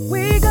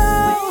We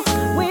go,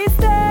 we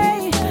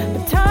stay,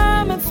 but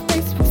time and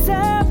space will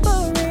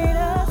separate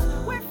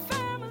us. We're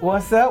family.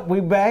 What's up? We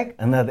back.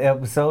 Another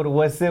episode of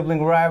What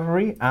Sibling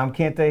Rivalry. I'm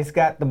Kente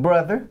Scott, the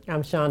brother.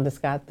 I'm Shonda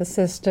Scott, the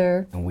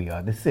sister. And we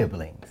are the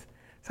siblings.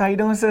 So how you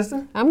doing,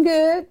 sister? I'm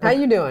good. How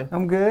you doing?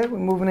 I'm good. We're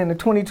moving into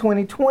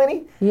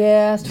 2020.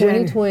 Yes,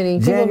 2020.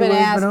 People have been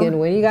asking,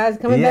 when you guys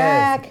coming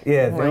back?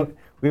 Yes. Like,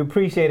 We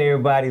appreciate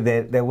everybody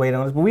that wait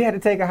on us. But we had to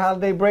take a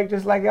holiday break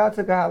just like y'all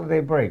took a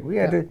holiday break. We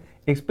had to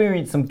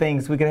experience some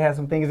things. We could have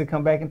some things to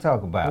come back and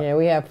talk about. yeah,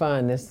 we had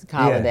fun this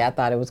holiday. Yeah. I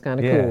thought it was kind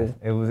of Yeah,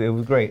 cool. it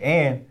was great.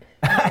 And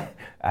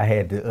I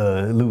had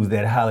to lose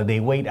that holiday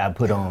weight I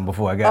put on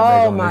before I got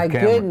back Oh on my this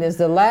camera. goodness.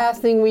 The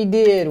last thing we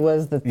did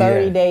was the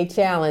 30-day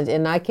challenge.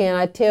 And I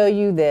tell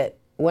you that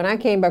when I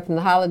came back from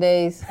the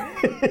holidays,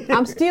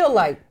 I'm still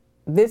like,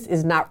 this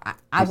is not,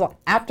 I was like,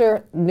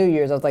 after New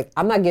Year's, I was like,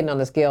 I'm not getting on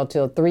the scale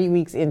till 3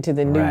 weeks into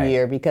the new Right.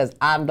 year because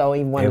I don't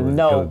even want It to was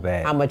know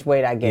bad. how much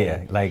weight I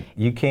gained. Yeah, like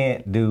you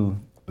can't do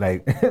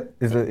like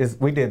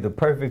we did the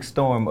perfect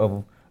storm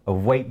of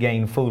weight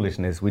gain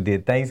foolishness. We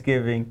did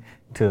Thanksgiving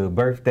to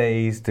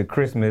birthdays to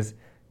Christmas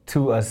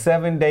to a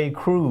 7-day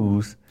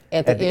cruise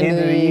At the end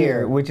of the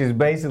year. which is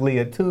basically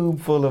a tube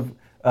full of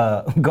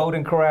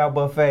Golden Corral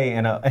buffet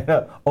and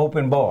a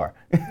open bar.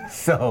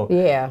 So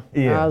Yeah.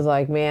 Yeah. I was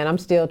like, man, I'm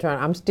still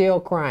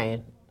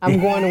crying. I'm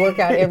going to work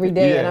out every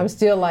day and Yeah. I'm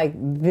still like,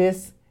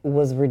 this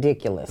was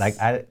ridiculous. like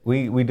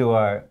we do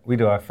our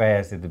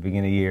fast at the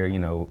beginning of the year, you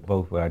know,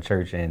 both with our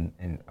church and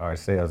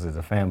ourselves as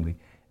a family.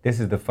 This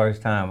is the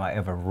first time I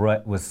ever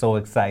was so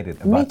excited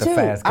about Me the too.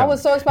 fast I coming.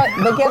 was so excited,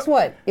 but guess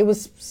what? It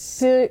was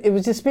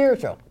just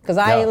spiritual because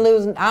I Yeah. ain't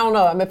losing. I don't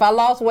know. I mean, if I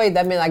lost weight,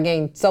 that meant I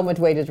gained so much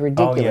weight. It's Oh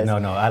ridiculous. yeah,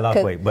 no, I lost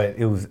 'Cause- weight, but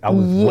I was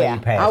way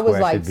past I was where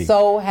I like should be.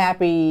 so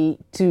happy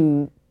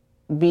to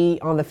be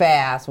on the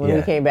fast when we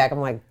Yeah. came back.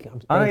 I'm like,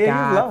 Oh thank yeah,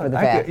 God you've lost. for the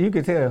fast. You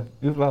could tell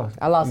you've lost.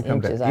 I lost You come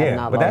back. inches. I have Yeah,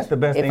 not but lost. that's the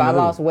best if thing I to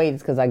lost lose. weight,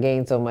 it's because I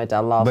gained so much. I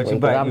lost But weight. you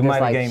 'cause I'm might just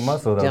have like, gained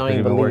muscle though don't because even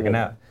you've been believe working it.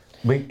 out.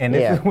 And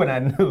this Yeah. is when I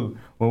knew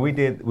when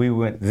we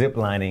went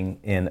ziplining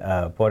in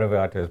Puerto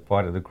Vallarta as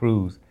part of the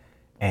cruise,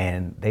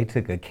 and they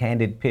took a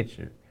candid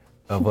picture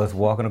of us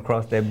walking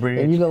across that bridge.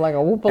 And you look like a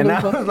Oompa And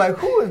I Loompa. was like,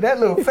 who is that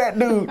little fat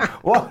dude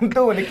walking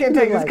through? And he can't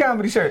take his like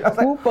comedy shirt. I was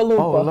like, Oompa Loompa.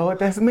 oh Lord,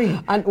 that's me.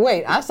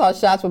 Wait, I saw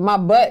shots with my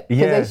butt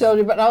because Yes. they showed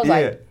you, but I was Yeah.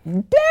 like,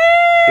 dang!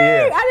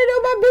 Yeah. I didn't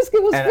know my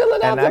biscuit was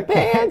filling out the I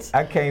pants.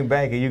 I came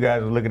back and you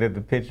guys were looking at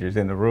the pictures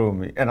in the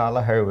room, and all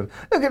I heard was,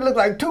 look, it looked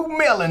like 2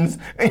 melons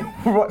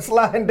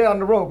sliding down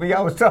the rope, and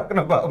y'all was talking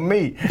about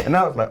me. And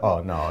I was like,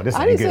 oh no, this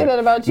I ain't didn't good. say that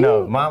about you.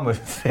 No, Mama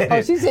said Oh,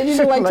 it. she said you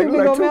look like two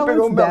big old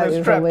melons? That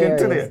is strapped into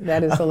hilarious. there.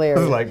 That is I hilarious.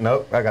 was like,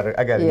 nope, I gotta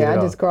get Yeah, it I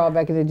off. just crawled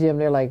back in the gym.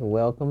 They're like,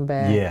 welcome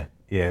back.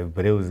 Yeah,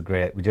 but it was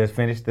great. We just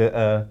finished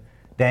the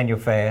Daniel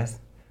fast.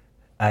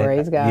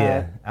 Praise God.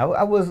 Yeah,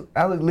 I was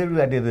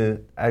literally,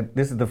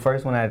 this is the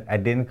first one I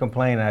didn't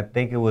complain. I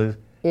think it was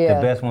the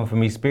best one for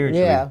me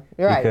spiritually. Yeah,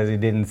 you're right. Because it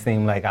didn't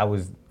seem like I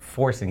was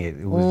forcing it.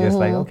 It was just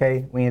like,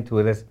 okay, we into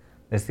it.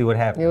 Let's see what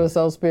happens. It was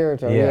so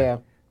spiritual. Yeah.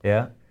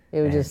 Yeah.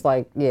 It was just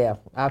like,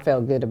 I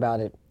felt good about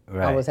it. I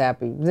Right. was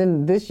happy.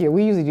 Then this year,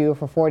 we usually do it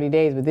for 40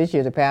 days, but this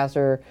year the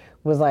pastor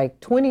was like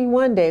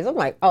 21 days. I'm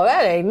like, oh,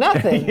 that ain't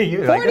nothing.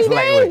 You're 40 like, that's days,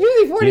 lightweight.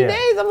 usually 40 Yeah.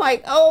 days. I'm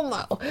like, oh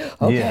my,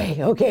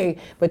 okay.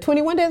 But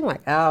 21 days, I'm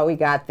like, oh, we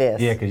got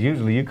this. Yeah, because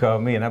usually you call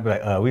me and I'd be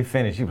like, we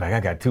finished. You'd be like, I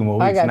got 2 more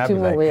weeks. I got and I'd 2 be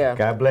more, like, yeah.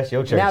 God bless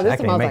your church. Now this I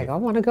time can't I was make like, it. I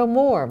want to go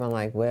more. I'm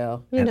like,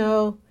 well, you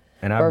know,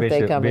 And our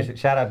birthday coming. Bishop,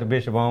 shout out to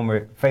Bishop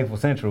Omer, Faithful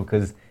Central,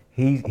 because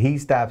he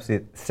stops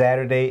it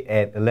Saturday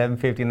at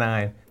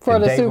 11:59 For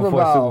the day Super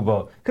before Bowl. Super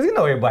Bowl, because he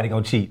know everybody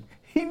gonna cheat.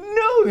 He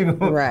knows he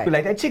gonna Right. be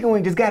like, that chicken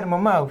wing just got in my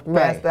mouth.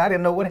 Right. Pastor, I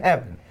didn't know what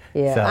happened.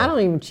 Yeah, So, I don't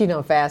even cheat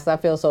on fast. I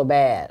feel so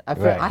bad.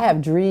 Right. I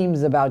have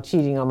dreams about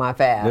cheating on my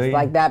fast. Do you?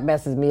 Like that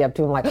messes me up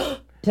too. I'm like,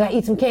 did I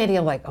eat some candy?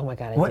 I'm like, oh my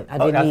God, What? I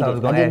didn't that's eat what I was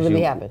it. gonna It didn't ask really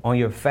you. happen. On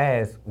your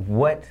fast,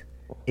 what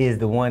is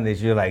the one that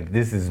you're like,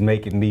 this is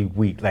making me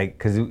weak? Like,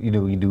 because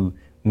you do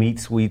meat,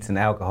 sweets, and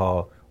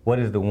alcohol. What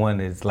is the one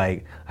that's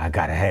like, I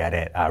gotta have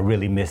that. I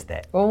really miss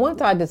that. Well, once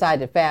I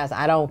decided to fast,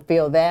 I don't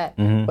feel that.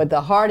 Mm-hmm. But the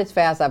hardest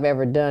fast I've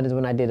ever done is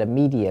when I did a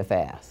media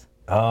fast.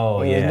 Oh,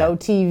 There yeah. was no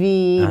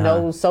TV,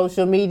 no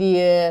social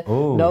media,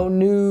 Ooh. no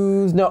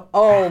news,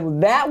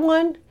 that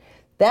one,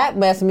 that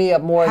messed me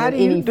up more How than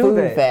do you any do food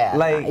that? fast.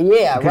 Like,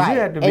 yeah, 'cause right. you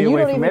have to be and you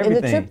away don't from even, and the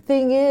everything. trip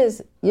thing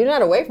is, you're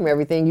not away from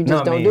everything. You just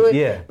No, I don't mean, do it.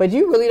 yeah. But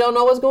you really don't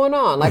know what's going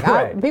on. Like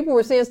Right. people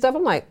were saying stuff.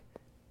 I'm like,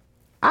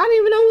 I didn't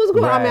even know what was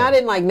going on. I mean, Right. I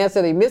didn't like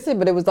necessarily miss it,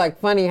 but it was like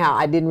funny how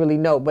I didn't really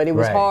know. But it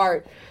was Right.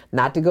 hard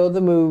not to go to the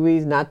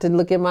movies, not to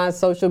look at my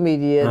social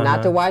media,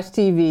 not to watch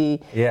TV.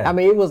 Yeah. I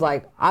mean, it was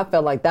like, I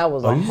felt like that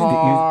was a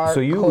hard.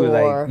 So you were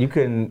like, you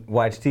couldn't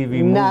watch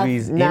TV,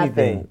 movies, Nothing.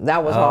 anything.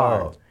 That was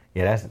hard.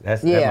 Yeah,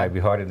 that Yeah. might be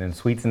harder than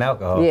sweets and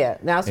alcohol. Yeah.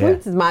 Now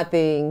sweets is my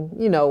thing.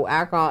 You know,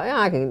 alcohol. Yeah,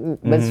 I can,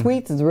 but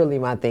sweets is really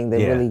my thing that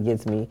Yeah. really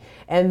gets me.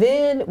 And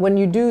then when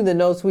you do the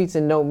no sweets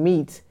and no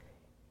meats,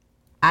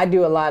 I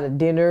do a lot of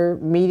dinner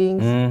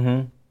meetings.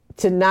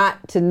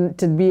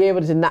 to be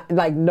able to not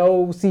like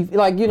no see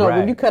like when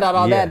Right. you cut out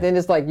all Yeah. that, then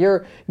it's like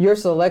your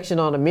selection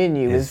on the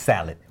menu It's is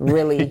salad.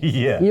 really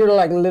Yeah. you're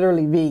like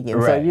literally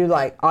vegan. So Right. you're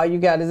like all you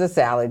got is a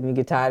salad and you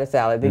get tired of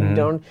salad. Then you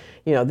don't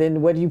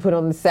then what do you put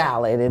on the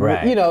salad? And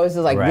Right. it's just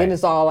like then Right.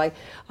 it's all like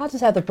I'll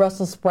just have the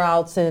Brussels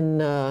sprouts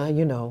and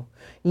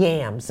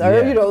yams or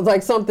Yeah. it's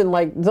like something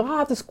like I'll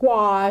have the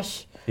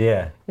squash.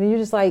 Yeah. And you're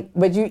just like,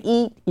 but you're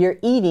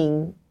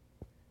eating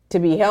to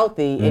be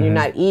healthy and you're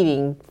not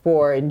eating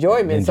for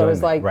enjoyment. So it's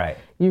Enjoyment, like, right.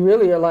 you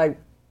really are like,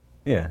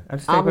 Yeah. I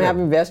just take I'm whatever.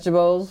 having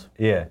vegetables.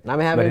 Yeah. I'm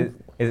having-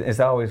 But it's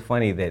always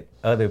funny that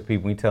other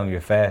people, when you tell them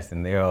you're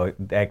fasting, they all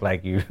act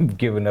like you're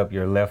giving up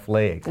your left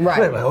leg. Right.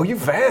 They're like, oh, you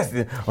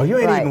fasting? Oh, you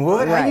ain't Right, eating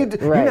what? How you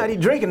right, you're right. not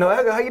even drinking no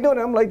alcohol? How you doing?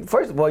 I'm like,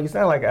 first of all, you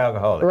sound like an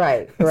alcoholic.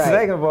 Right, right.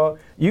 Second of all,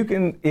 you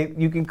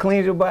can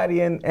cleanse your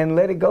body and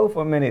let it go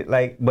for a minute.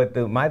 Like, but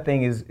my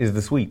thing is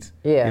the sweets.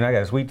 Yeah. I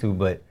got a sweet tooth,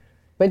 but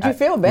But you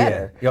feel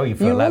better. Yeah. Oh, you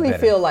feel a lot really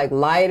better. feel like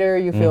lighter.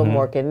 You feel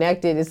more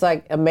connected. It's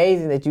like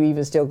amazing that you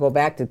even still go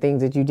back to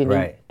things that you didn't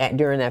Right. eat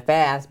during that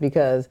fast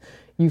because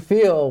you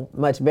feel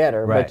much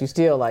better. Right. But you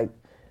still like,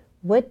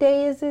 what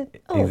day is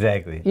it? Oh,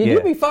 Exactly. You Yeah.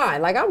 do be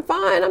fine. Like I'm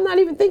fine. I'm not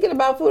even thinking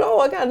about food. Oh,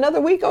 I got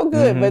another week. Oh,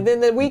 good. But then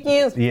the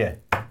weekends, yeah.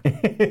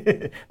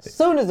 as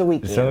soon as the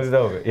weekend. As soon as it's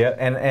over, yeah.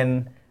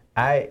 And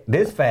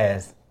this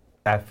fast,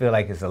 I feel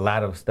like it's a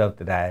lot of stuff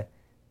that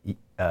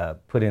I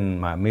put in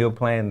my meal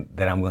plan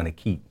that I'm going to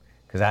keep.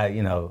 Cause like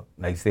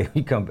you said,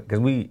 we come because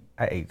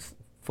I ate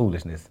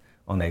foolishness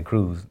on that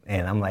cruise,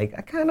 and I'm like,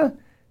 I kind of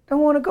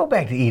don't want to go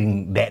back to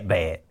eating that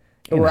bad.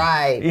 you know?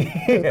 Right.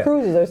 'Cause Yeah.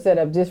 cruises are set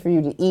up just for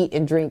you to eat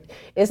and drink.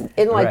 It's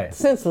in like Right.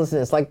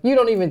 senselessness. Like you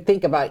don't even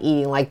think about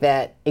eating like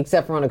that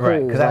except for on a Right,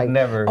 cruise. 'cause like, I've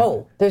never-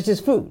 oh, there's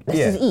just food. Let's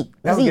just eat.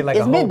 Let's Let's get eat. like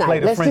It's a whole midnight. plate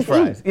of Let's French just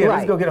fries. eat. Yeah, right.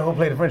 let's go get a whole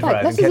plate of French Like,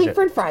 fries let's and just eat ketchup.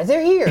 French fries.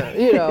 They're here.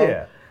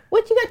 Yeah.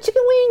 What you got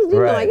chicken wings? You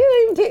Right. know, like you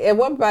don't even take. At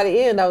one by the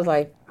end, I was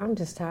like, I'm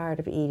just tired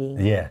of eating.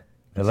 Yeah.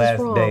 The This is last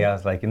wrong. day, I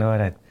was like, you know what?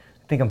 I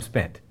think I'm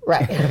spent.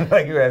 Right.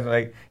 Like you asked me,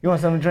 like, you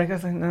want something to drink? I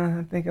was like, no,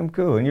 I think I'm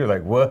cool. And you were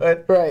like,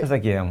 what? Right. I was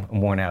like, yeah,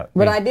 I'm worn out.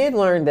 But Yeah. I did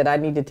learn that I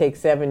need to take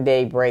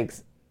 7-day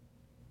breaks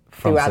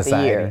From throughout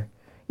society. the year.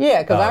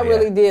 Yeah, because Oh, I yeah.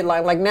 really did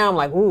like now I'm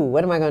like, ooh,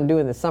 what am I going to do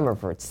in the summer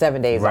for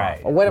 7 days Right,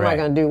 off? Or what am I right.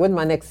 going to do? What's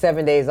my next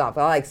 7 days off?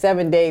 I like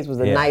 7 days was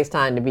a Yeah. nice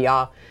time to be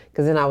off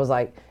because then I was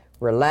like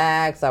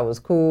relaxed, I was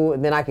cool,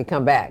 and then I could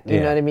come back. You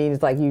Yeah. know what I mean?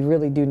 It's like you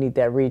really do need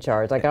that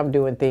recharge. Like I'm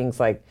doing things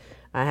like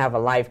I have a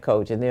life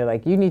coach, and they're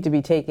like, you need to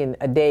be taking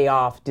a day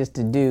off just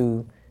to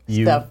do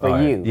You stuff for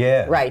are- you.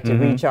 yeah. Right, to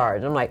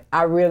recharge. I'm like,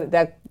 I really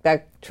that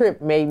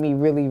trip made me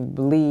really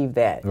believe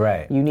that.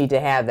 Right. You need to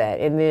have that.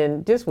 And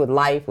then just with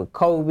life, with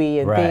Kobe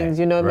and Right, things,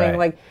 you know what I mean?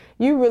 right. Like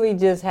you really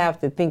just have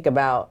to think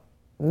about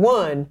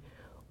one,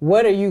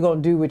 what are you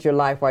gonna do with your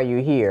life while you're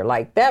here?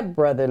 Like that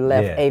brother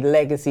left Yeah. a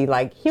legacy,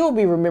 like he'll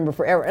be remembered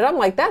forever. And I'm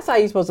like, that's how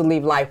you're supposed to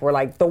leave life, where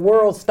like the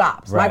world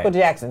stops. Right. Michael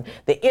Jackson,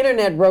 the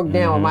internet broke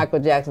down when Michael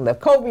Jackson left.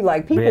 Kobe,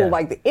 like people Yeah.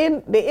 like the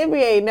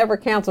NBA never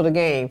canceled a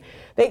game.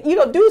 They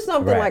do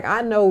something Right. like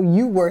I know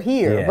you were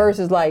here Yeah.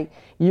 versus like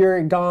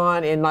you're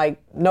gone and like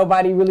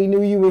nobody really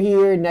knew you were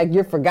here and like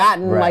you're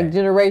forgotten Right. like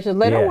generations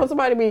later. I Yeah. want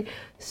somebody to be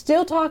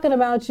still talking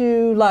about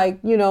you like,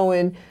 in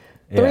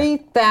Yeah.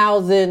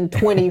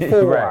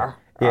 3024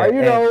 Right.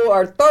 Yeah,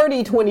 or, or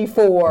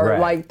 3024. Right.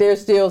 Like they're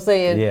still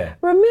saying, Yeah.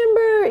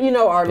 remember,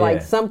 or like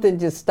Yeah. something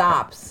just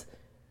stops.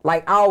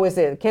 Like I always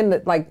said,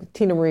 like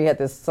Tina Marie had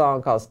this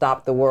song called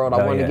Stop the World.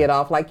 I Oh, Want to yeah. Get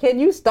Off. Like, can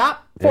you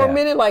stop for a Yeah.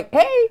 minute? Like, hey,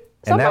 And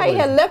that somebody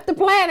was- had left the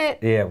planet.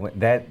 Yeah,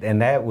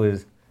 that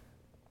was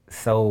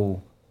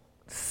so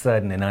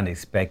sudden and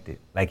unexpected.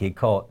 Like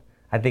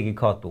I think it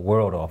caught the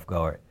world off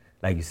guard.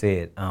 Like you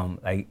said,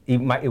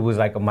 it was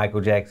like a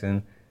Michael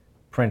Jackson,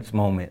 Prince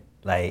moment.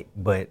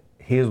 But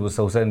his was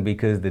so sudden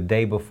because the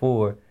day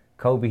before,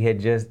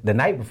 the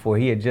night before,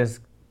 he had just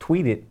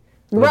tweeted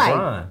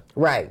LeBron.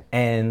 Right.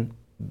 And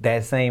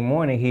that same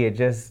morning, he had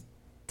just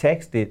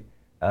texted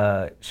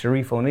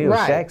Sharif O'Neal,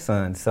 Right. Shaq's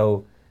son.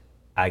 So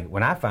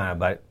when I found out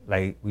about it,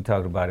 like we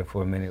talked about it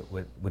for a minute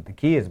with the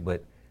kids,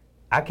 but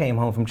I came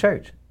home from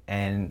church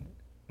and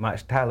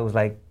Tyler was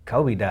like,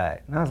 Kobe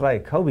died. And I was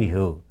like, Kobe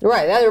who?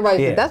 Right.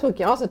 Everybody Yeah. said, that's what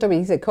Ken also told me.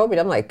 He said Kobe.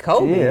 I'm like,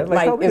 Kobe? Yeah,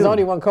 like, Kobe there's who?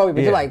 only one Kobe.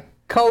 But you're Yeah. like,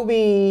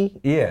 Kobe.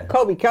 Yeah.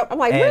 Kobe. I'm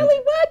like, And- really?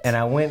 What? And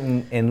I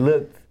went and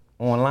looked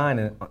online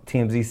and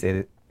TMZ said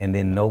it and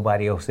then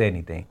nobody else said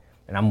anything.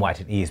 And I'm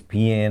watching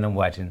ESPN, I'm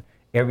watching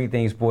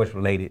everything sports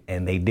related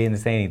and they didn't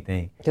say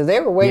anything. Because they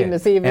were waiting Yeah. to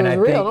see if it And was I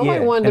real. think- Nobody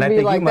yeah. wanted And to I be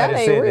think like, you might that have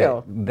ain't said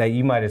real. that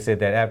you might have said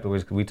that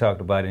afterwards because we talked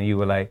about it and you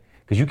were like,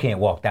 because you can't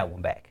walk that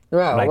one back.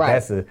 Right, like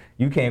right.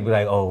 you can't be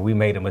like, oh, we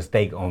made a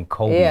mistake on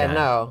Kobe. Yeah, dying.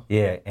 no.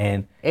 Yeah,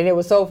 and And it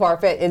was so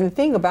far-fetched. And the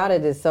thing about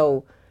it is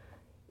so,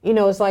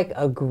 it's like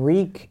a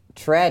Greek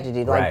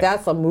tragedy. Like, Right.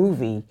 that's a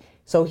movie.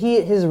 So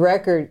his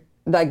record,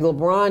 like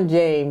LeBron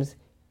James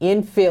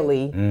in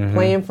Philly,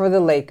 playing for the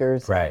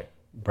Lakers. right,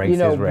 breaks his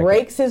record.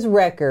 Breaks his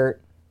record.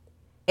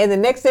 And the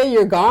next day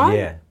you're gone?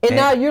 Yeah. And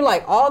now you're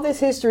like, all this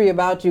history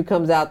about you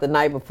comes out the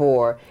night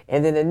before.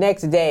 And then the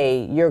next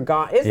day you're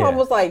gone. It's Yeah.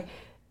 almost like,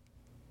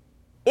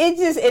 It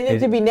just, and it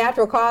to be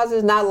natural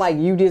causes, not like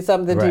you did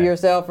something to Right.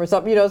 yourself or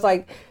something. You know, it's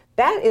like,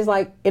 that is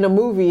like in a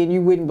movie and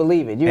you wouldn't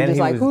believe it. You're And just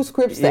he like, was- who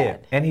scripts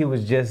that? And he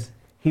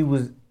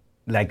was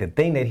like the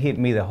thing that hit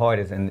me the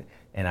hardest, and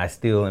I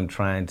still am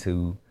trying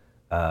to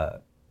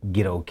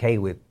get okay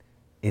with,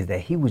 is that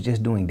he was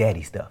just doing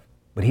daddy stuff,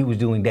 but he was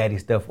doing daddy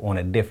stuff on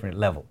a different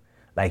level.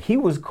 Like he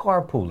was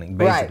carpooling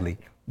basically,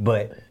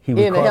 but he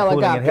was In a carpooling in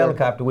helicopter. a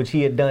helicopter, which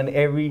he had done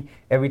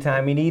every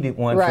time he needed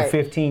one Right. for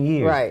 15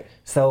 years. Right.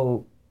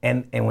 So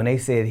and when they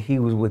said he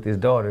was with his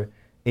daughter,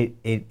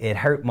 it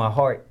hurt my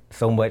heart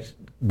so much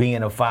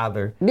being a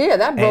father. Yeah,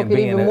 that broke and it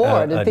being even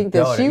more to think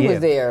that she was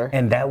there.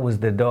 And that was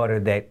the daughter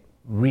that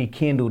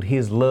rekindled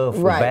his love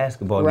for Right,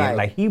 basketball again. right.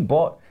 Like he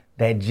bought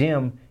that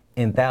gym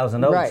in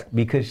Thousand Oaks Right.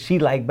 because she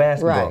liked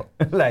basketball.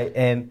 like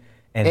and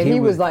he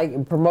was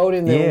like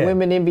promoting the Yeah.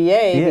 women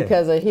NBA Yeah,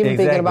 because of him thinking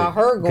exactly. about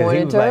her 'Cause going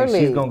he was into her like,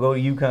 league. she's gonna go to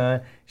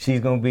UConn. She's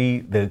gonna be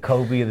the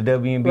Kobe of the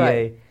WNBA.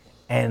 Right.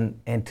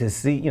 And to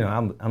see, you know,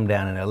 I'm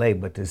down in LA,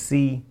 but to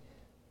see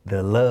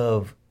the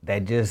love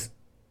that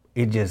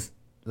it just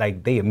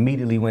like they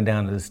immediately went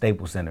down to the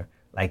Staples Center,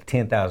 like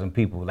 10,000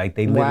 people. Like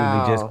they literally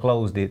Wow. just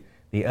closed it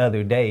the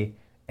other day,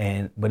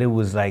 but it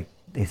was like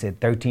they said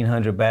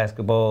 1,300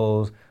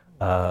 basketballs,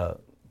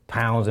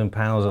 pounds and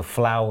pounds of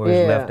flowers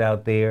Yeah. left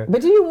out there.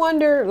 But do you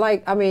wonder,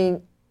 like, I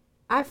mean,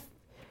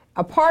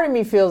 a part of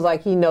me feels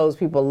like he knows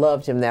people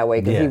loved him that way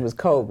because he Yeah. was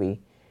Kobe.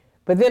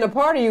 But then a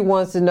part of you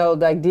wants to know,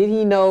 like, did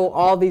he know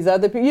all these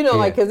other people? You know,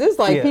 like, because it's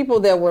like Yeah. people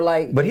that were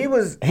like, But he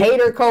was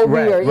hater Kobe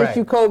right, or right.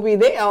 issue Kobe,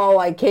 they all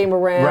like came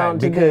around Right,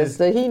 to because- this.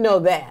 So he know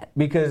that.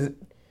 Because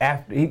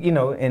after you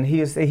know, and he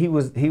was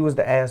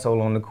the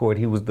asshole on the court.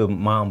 He was the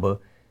Mamba.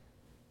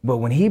 But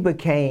when he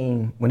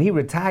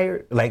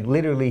retired, like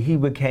literally, he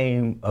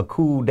became a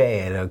cool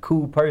dad, a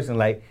cool person.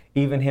 Like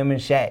even him and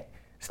Shaq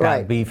stopped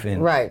Right,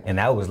 beefing, right. And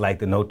that was like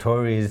the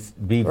notorious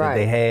beef that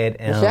they had.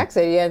 And Shaq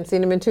said he hadn't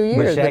seen him in 2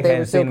 years, Shaq but they were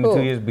hadn't still seen him cool. in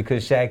 2 years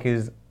because Shaq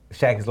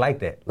is like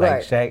that. Like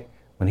Right. Shaq,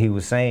 when he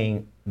was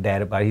saying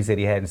that about, he said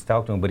he hadn't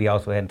talked to him, but he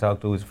also hadn't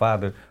talked to his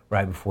father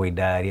right before he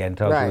died. He hadn't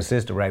talked to Right. his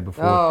sister right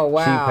before Oh, she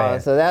wow.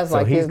 passed. So that's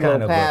like he's his little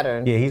kind of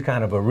pattern. he's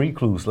kind of a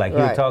recluse. Like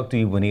he'll Right. talk to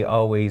you when he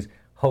always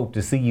hoped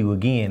to see you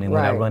again. And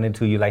when I Right. run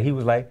into you, like he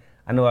was like,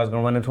 I knew I was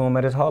gonna run into him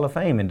at his Hall of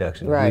Fame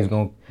induction. Right. We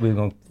was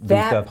gonna do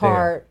That stuff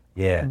part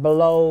there. Yeah.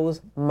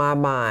 blows my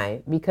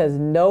mind because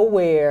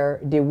nowhere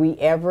did we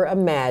ever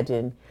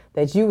imagine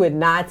that you would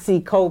not see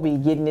Kobe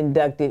getting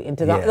inducted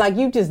into the, Yeah. like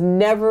you just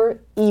never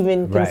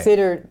even Right.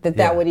 considered that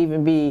Yeah. would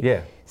even be Yeah.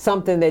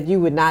 something that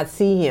you would not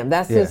see him.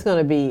 That's Yeah. just going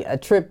to be a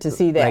trip to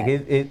see that.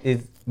 Like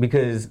it's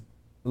because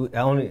the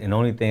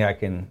only thing I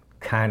can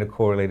kind of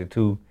correlate it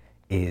to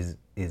is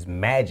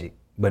Magic.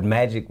 But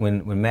Magic,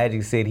 when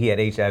Magic said he had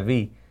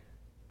HIV,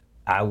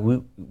 I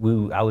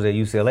was at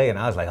UCLA and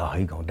I was like, oh,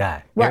 he's gonna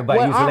die. Right. Everybody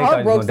Well, at UCLA our thought heart he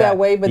was broke gonna that die.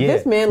 way, but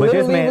this man But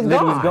literally was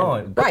was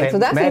gone. Right, And so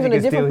that's Magic even a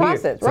is still different here.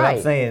 process. So Right.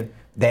 I'm saying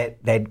that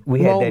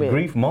we had Moment. that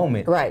grief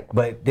moment. Right.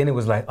 But then it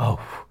was like, oh,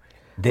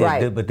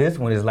 Right. but this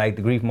one is like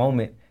the grief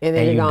moment, And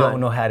then you you're gone. don't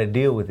know how to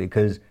deal with it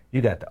because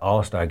you got the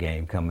All-Star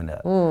game coming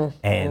up,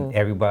 and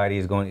everybody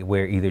is going to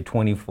wear either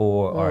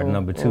 24 or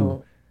number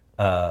 2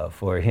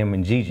 for him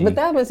and Gigi. But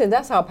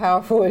that's how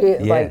powerful it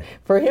is. Yeah. Like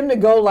for him to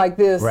go like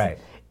this, Right.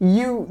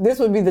 This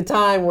would be the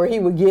time where he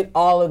would get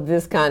all of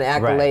this kind of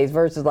accolades Right.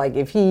 versus like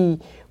if he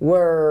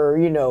were,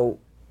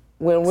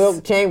 when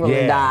Wilt Chamberlain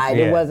Yeah, died,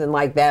 yeah. it wasn't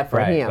like that for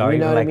Right. him. Or You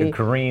know even what like I a mean?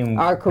 Kareem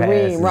Or Kareem,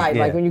 passes, right.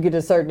 yeah. Like when you get to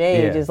a certain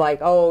age, Yeah. it's like,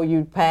 oh,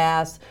 you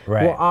passed,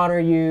 Right. we'll honor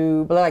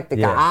you. But like the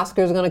Yeah.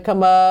 Oscar's going to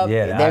come up,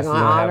 Yeah, the they're Oscars going to gonna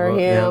have honor a-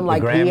 him. the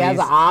Like he has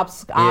an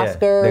Grammys.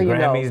 Oscar. The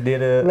Grammys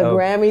did the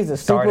Grammys, the Super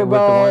started with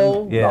the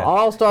Bowl, one- yeah. the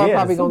All-Star Yeah,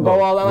 probably the going to Super go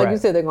Bowl. all out. Like you Right.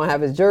 said, they're going to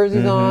have his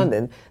jerseys on.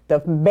 And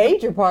the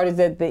major part is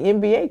that the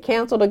NBA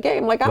canceled a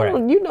game. Like, I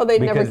don't, they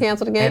never Because-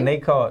 canceled a game. And they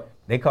caught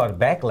a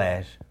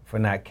backlash for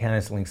not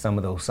canceling some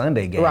of those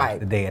Sunday games Right.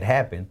 the day it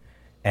happened.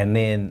 And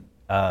then,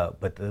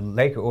 but the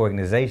Laker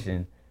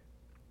organization,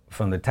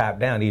 from the top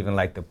down, even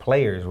like the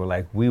players were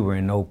like, we were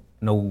in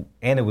no,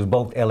 and it was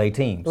both LA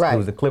teams. Right. It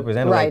was the Clippers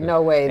and the Right, Lakers.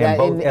 no way. And That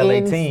both in LA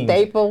teams.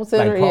 Staples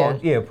Center,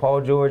 like Paul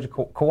George,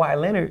 Kawhi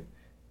Leonard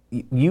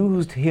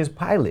used his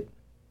pilot.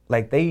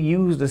 Like they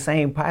used the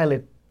same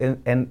pilot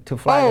and to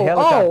fly the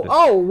helicopters.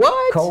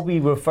 What? Kobe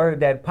referred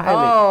that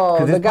pilot Oh,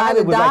 because the his guy pilot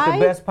that was like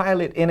died? the best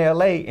pilot in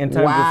LA in terms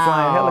of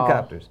flying Wow.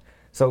 helicopters.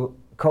 So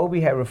Kobe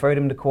had referred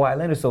him to Kawhi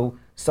Leonard.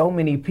 So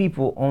many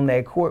people on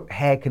that court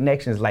had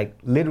connections, like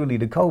literally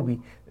to Kobe.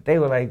 That they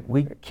were like,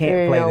 we can't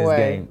Ain't play no this way.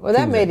 game. Well,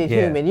 that Tuesday. made it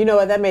Yeah. human. You know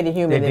what? That made it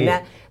human. It And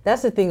did.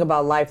 that's the thing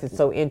about life that's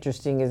so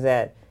interesting is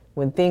that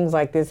when things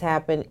like this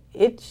happen,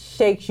 it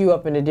shakes you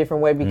up in a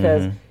different way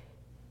because Mm-hmm.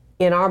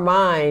 in our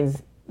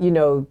minds,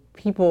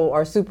 people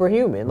are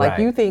superhuman. Like Right,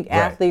 you think right.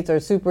 athletes are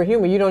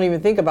superhuman. You don't even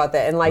think about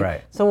that. And like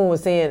Right. someone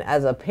was saying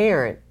as a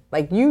parent,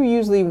 like you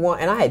usually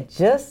want, and I had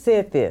just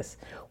said this,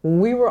 when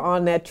we were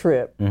on that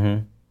trip,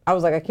 Mm-hmm. I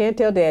was like, I can't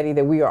tell Daddy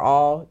that we are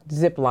all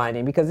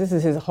ziplining because this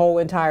is his whole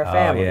entire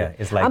family. Oh, yeah.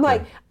 It's like I'm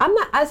like, I'm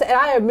not.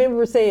 I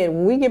remember saying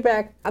when we get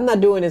back, I'm not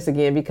doing this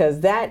again because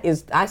that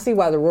is. I see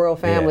why the royal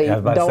family I was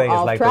about to don't say, it's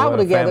all like the travel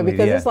royal together family,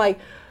 because yeah. it's like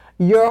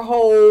your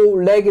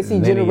whole legacy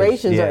Lineage,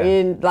 generations are yeah.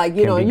 in like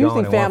Can and be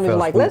usually gone in one families are fell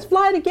like, swoop. let's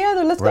fly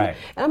together, let's Right. go.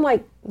 And I'm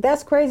like,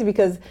 that's crazy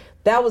because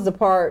that was the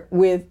part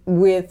with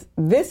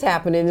this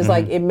happening. It's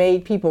like it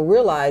made people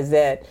realize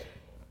that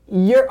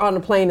you're on the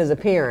plane as a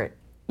parent.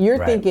 You're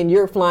Right. thinking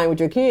you're flying with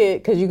your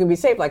kid because you can be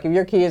safe. Like if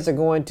your kids are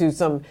going to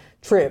some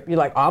trip, you're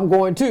like, I'm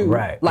going too.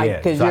 Right, Like yeah.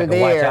 because So I you're can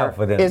watch there, out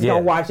for them. it's Yeah.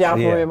 gonna watch out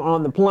Yeah. for him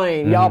on the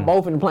plane. Y'all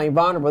both in the plane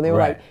vulnerable. They were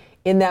Right. like,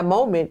 in that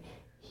moment,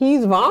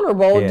 he's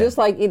vulnerable. Yeah. Just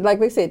like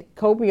they said,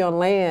 Kobe on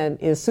land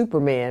is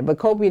Superman, but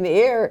Kobe in the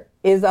air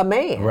is a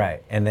man.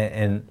 Right,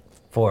 and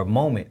for a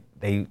moment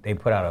they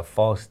put out a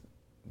false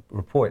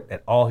report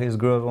that all his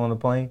girls were on the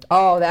plane.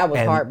 Oh, that was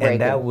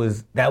heartbreaking.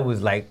 And that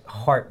was like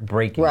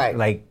heartbreaking. Right.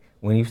 Like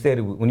when you said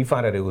when you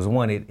found out it was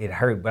one, it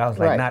hurt. But I was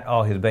like, Right. not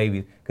all his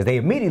babies, because they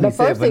immediately The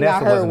said first thing I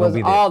Vanessa heard wasn't was gonna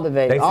be there. all the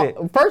babies. They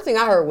said, First thing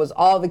I heard was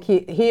all the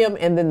him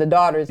and then the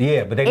daughters.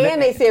 Yeah, but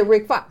they said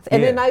Rick Fox,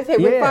 and then Yeah. I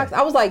said Rick Yeah. Fox.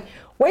 I was like,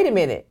 wait a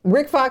minute,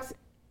 Rick Fox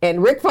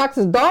and Rick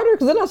Fox's daughter?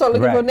 Because then I started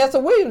looking for Right. Nessa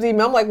Williams'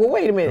 email. I'm like, well,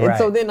 wait a minute. And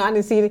so Right. then I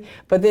didn't see it.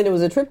 But then it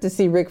was a trip to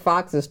see Rick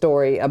Fox's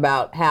story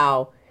about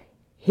how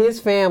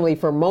his family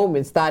for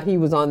moments thought he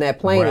was on that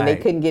plane and they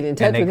Right. couldn't get in And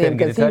touch they with him couldn't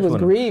get in because he touch was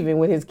with him. grieving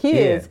with his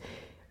kids.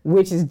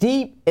 Which is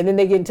deep, and then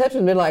they get in touch with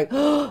him. They're like,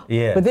 oh,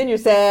 Yeah. But then you're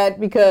sad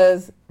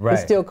because Right.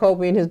 it's still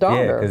Kobe and his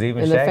daughter. Yeah, because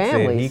even and Shaq the said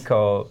families. he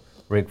called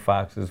Rick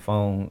Fox's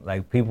phone.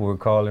 Like people were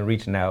calling,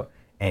 reaching out,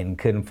 and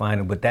couldn't find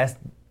him. But that's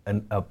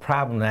a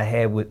problem that I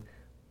had with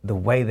the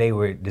way they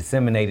were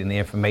disseminating the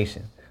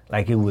information.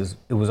 Like it was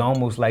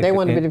almost like They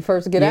wanted to be the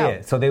first to get out.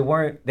 Yeah, so they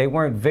weren't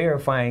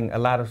verifying a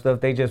lot of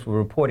stuff. They just were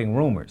reporting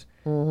rumors,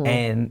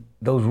 and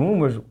those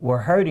rumors were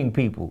hurting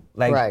people.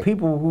 Like Right.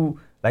 people who,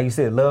 like you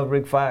said, love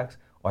Rick Fox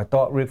or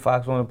thought Rick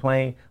Fox was on the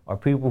plane, or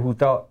people who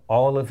thought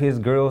all of his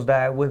girls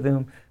died with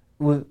him,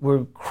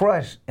 were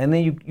crushed. And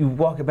then you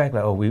walk it back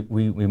like, oh, we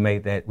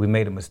made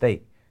a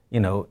mistake,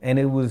 And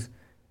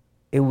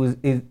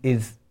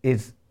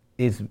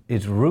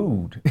it's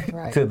rude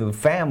Right. to the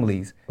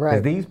families, because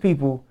Right. these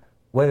people,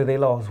 whether they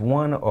lost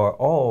one or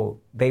all,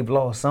 they've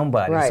lost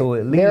somebody. Right. So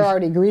at least they're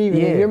already grieving.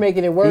 And Yeah. you're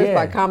making it worse Yeah.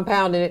 by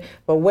compounding it.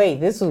 But wait,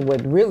 this is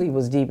what really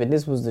was deep, and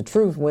this was the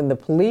truth. When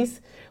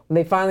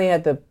they finally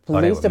had the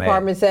police were mad.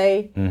 department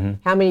say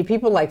how many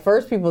people, like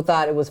first people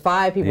thought it was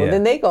 5 people. Yeah.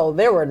 Then they go,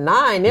 there were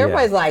 9.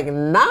 Everybody's like,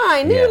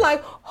 9? Then Yeah. you're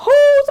like,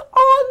 who's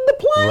on the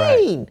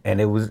plane? Right. And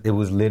it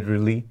was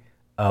literally,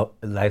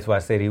 that's why I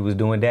said he was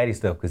doing daddy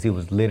stuff, because he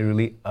was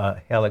literally a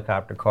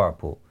helicopter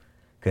carpool,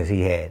 because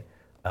he had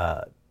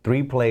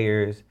 3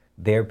 players,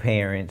 their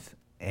parents,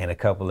 and a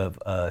couple of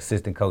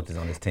assistant coaches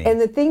on his team.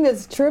 And the thing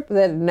that's tripped,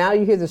 that now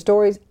you hear the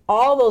stories,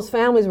 all those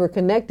families were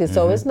connected.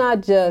 So it's not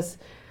just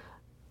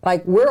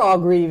like we're all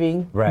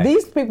grieving. Right.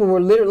 These people were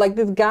literally like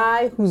this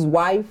guy whose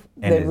wife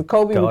And that his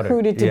Kobe daughter,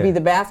 recruited to yeah. be the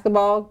his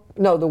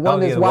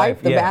the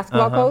wife, the yeah.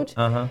 basketball coach.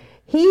 Uh-huh.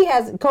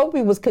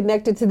 Kobe was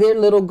connected to their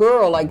little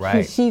girl. Like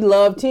Right. she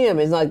loved him.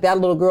 It's like that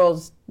little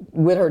girl's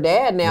with her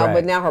dad now, Right.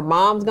 but now her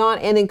mom's gone.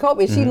 And then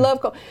Kobe, she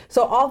loved Kobe.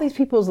 So all these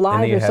people's And then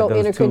lives you are have so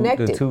those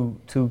interconnected. the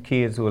two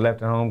kids who were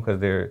left at home because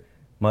their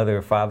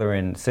mother, father,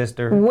 and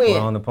sister Went. were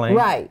on the plane.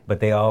 Right. But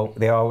they all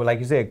were, like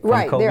you said, from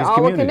Right, Kobe's they're all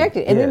community.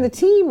 connected. And then the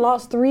team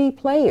lost 3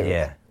 players.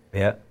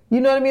 Yeah.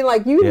 You know what I mean?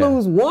 Like you Yeah.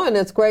 lose 1,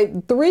 that's great.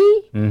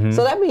 3,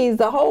 so that means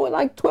the whole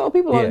 12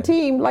 people on Yeah. the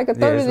team, like a Yeah,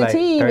 third it's of the like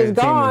team third is of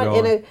the team is gone.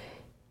 gone.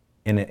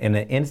 In an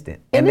instant.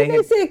 And then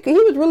they said he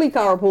was really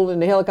carpooling in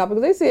the helicopter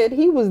because they said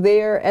he was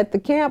there at the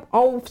camp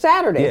on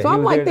Saturday. Yeah, so he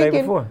I'm was like there the day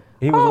thinking, before.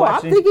 He was I'm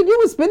watching. thinking you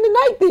would spend the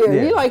night there.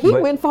 Yeah, You like he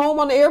but- went home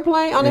on the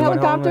airplane on the He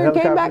went home helicopter on and the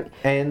came back.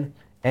 helicopter.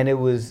 And it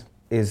was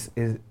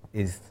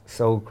is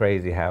so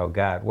crazy how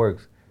God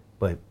works.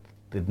 But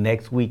the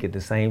next week at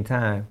the same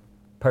time,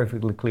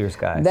 perfectly clear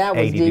skies. That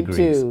was 80 deep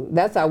degrees. too.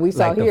 That's how we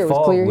saw Like the here. It was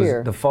fog clear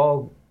here. The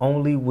fog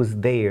only was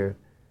there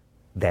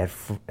that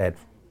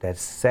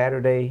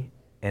Saturday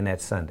and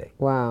that Sunday.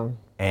 Wow.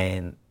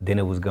 And then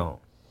it was gone.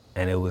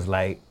 And it was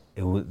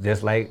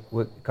just like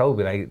with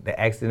Kobe, like the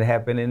accident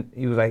happened and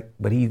he was like,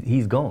 but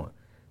he's gone.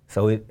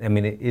 So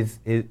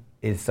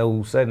it's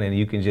so sudden, and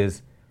you can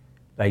just,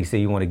 like you say,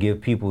 you want to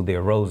give people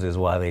their roses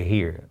while they're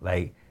here.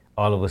 Like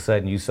all of a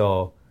sudden you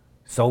saw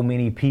so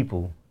many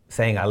people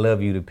saying I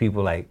love you to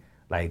people like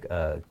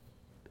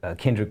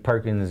Kendrick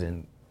Perkins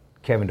and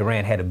Kevin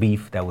Durant had a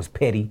beef that was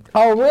petty.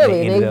 Oh, really?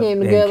 They ended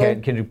came and together?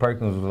 Kendrick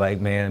Perkins was like,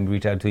 man, let me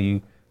reach out to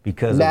you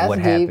because That's of what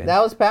deep. happened.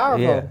 That was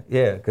powerful.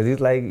 Yeah, because he's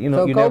like, So you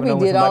never Kobe know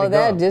when did all somebody of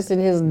that goes. just in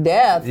his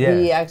death. Yeah.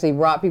 He actually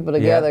brought people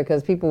together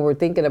because people were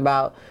thinking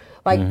about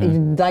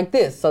like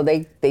this. So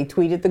they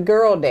tweeted the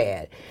girl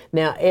dad.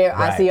 Now I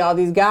Right. see all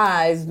these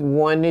guys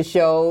wanting to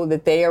show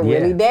that they are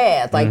really Yeah.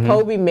 dads. Like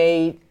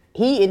Kobe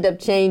he ended up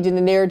changing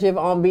the narrative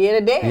on being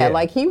a dad. Yeah.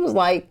 Like he was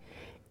like,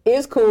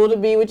 it's cool to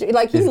be with you.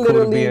 Like he It's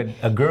literally cool to be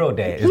a girl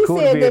dad. It's he cool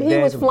to said be that a he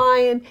dad was to-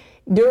 flying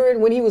during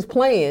when he was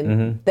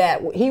playing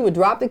that he would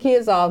drop the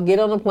kids off, get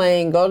on the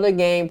plane, go to the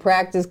game,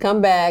 practice,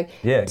 come back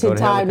to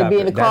time to be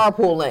in the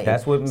carpool lane.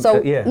 That's what.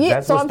 So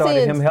that's so what I'm started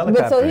saying, him helicoptering.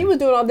 but so he was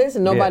doing all this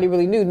and nobody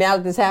really knew. Now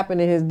that this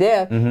happened in his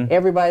death,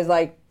 everybody's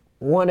like,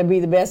 want to be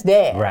the best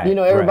dad. Right, you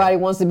know, everybody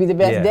wants to be the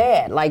best Yeah.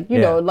 dad. Like, you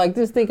know, like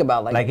just think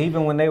about like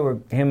even when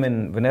him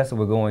and Vanessa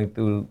were going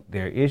through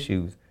their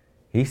issues,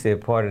 he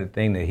said part of the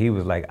thing that he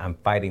was like, I'm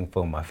fighting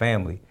for my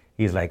family.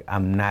 He's like,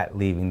 I'm not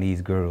leaving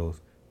these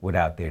girls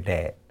without their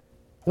dad.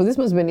 Well, this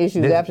must have been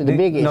issues after the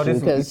big issue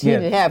because he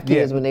didn't have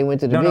kids when they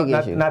went to the big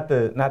issue. Not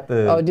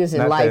the. Oh, just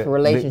in life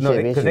relationship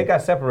issue. Because they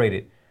got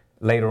separated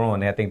later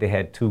on. I think they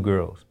had 2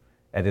 girls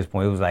at this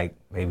point. It was like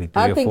maybe 3 or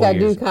 4 years. I think I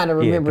do kind of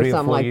remember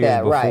something like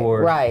that.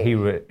 Right. He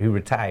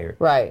retired.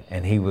 Right.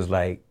 And he was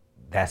like,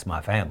 that's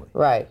my family.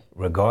 Right.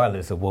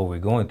 Regardless of what we're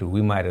going through,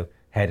 we might have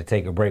had to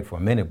take a break for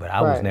a minute, but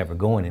I was never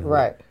going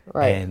anywhere.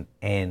 Right.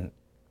 And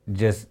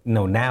just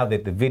now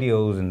that the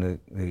videos and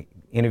the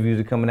interviews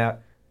are coming out,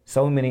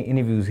 so many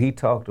interviews he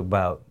talked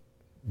about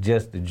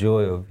just the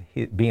joy of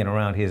being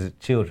around his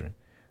children.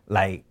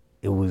 Like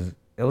it was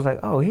like,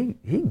 oh, he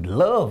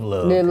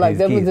loved Yeah, like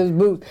that kids. was his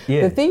boots.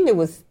 Yeah. The thing that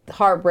was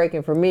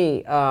heartbreaking for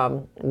me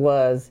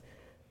was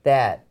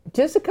that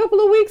just a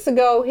couple of weeks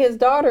ago, his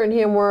daughter and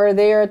him were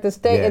there at the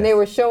state, and they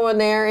were showing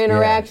their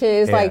interaction.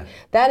 It's like,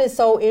 that is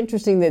so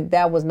interesting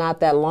that was not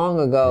that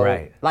long ago.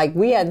 Right. Like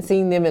we hadn't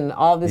seen them in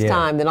all this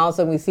time, then all of a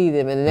sudden we see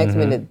them, and the next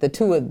minute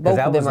both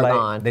of them are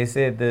gone. They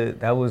said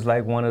that was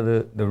like one of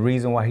the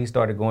reason why he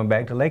started going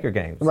back to Laker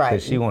games. Right.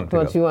 Because she wanted to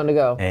go. She wanted to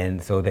go.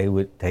 And so they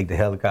would take the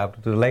helicopter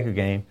to the Laker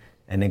game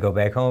and then go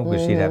back home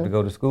because she'd have to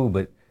go to school.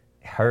 But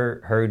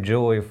her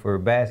joy for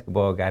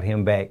basketball got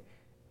him back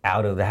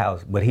out of the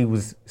house, but he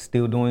was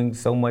still doing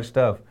so much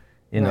stuff,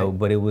 you know,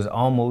 but it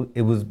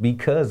was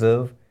because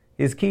of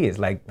his kids.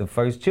 Like the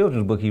first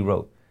children's book he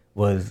wrote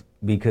was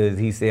because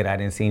he said, I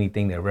didn't see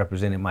anything that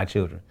represented my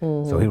children.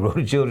 So he wrote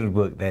a children's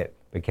book that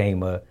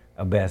became a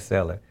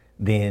bestseller.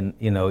 Then,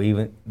 you know,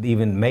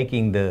 even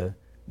making the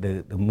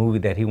movie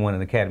that he won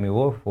an Academy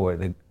Award for,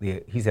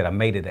 he said, I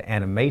made it an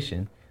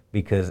animation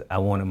because I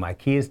wanted my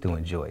kids to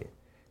enjoy it.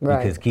 Right.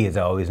 Because kids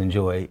always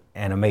enjoy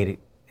animated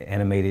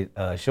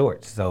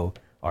shorts.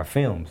 Or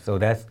films. So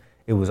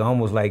it was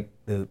almost like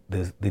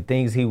the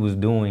things he was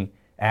doing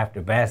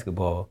after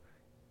basketball,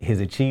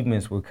 his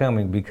achievements were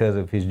coming because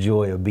of his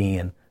joy of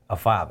being a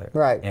father.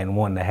 Right. And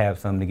wanting to have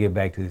something to give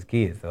back to his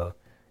kids. So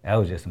that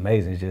was just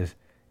amazing. It's just,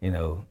 you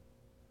know,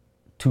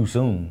 too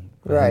soon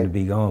for him to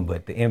be gone,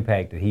 but the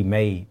impact that he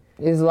made.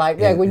 It's like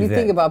when you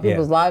think about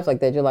people's lives like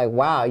that, you're like,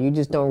 wow, you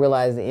just don't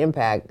realize the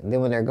impact. Then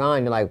when they're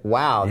gone, you're like,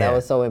 wow, that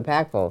was so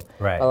impactful.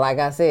 Right. But like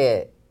I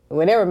said,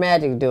 whatever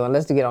Magic's doing,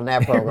 let's get on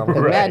that program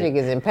because Magic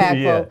is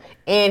impactful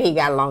and he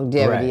got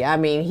longevity. I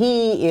mean,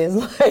 he is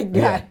like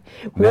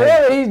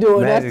whatever he's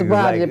doing, that's the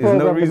project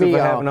program to be on. There's no reason for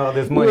having all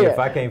this money if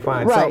I can't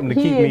find something to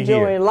keep me here. He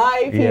enjoying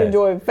life, he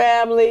enjoying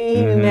family, he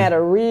didn't had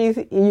a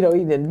reason, you know,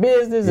 he did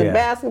business and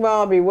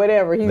basketball, I mean,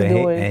 whatever he's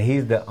doing. And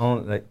he's the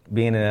only, like,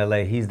 being in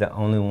LA, he's the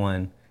only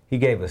one. He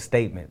gave a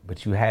statement,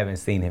 but you haven't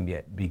seen him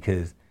yet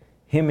because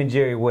him and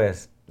Jerry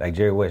West. Like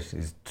Jerry West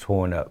is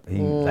torn up.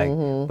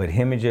 But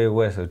him and Jerry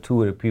West are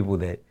 2 of the people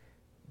that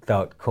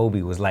thought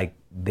Kobe was like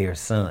their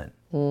son.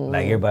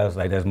 Like everybody was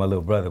like, that's my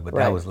little brother, but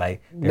that was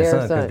like their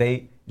son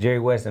because Jerry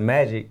West and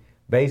Magic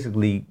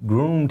basically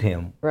groomed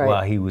him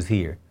while he was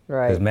here.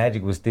 Because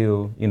Magic was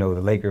still, you know,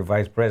 the Laker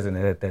vice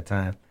president at that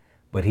time,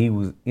 but he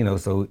was, you know,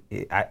 so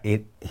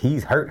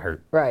he's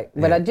hurt. Right,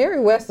 but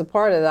Jerry West, the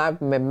part that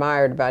I've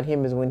admired about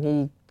him is when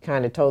he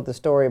kind of told the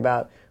story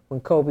about when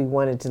Kobe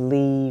wanted to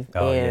leave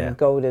and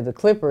go to the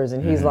Clippers,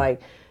 and he's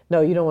like, no,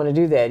 you don't want to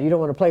do that. You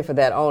don't want to play for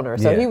that owner.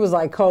 So he was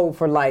like code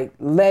for like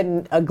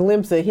letting a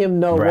glimpse of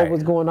him know what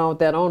was going on with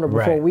that owner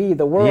before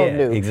the world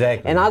knew.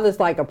 Exactly. And I just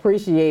like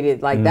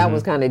appreciated, like that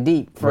was kind of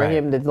deep for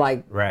him to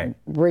like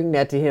bring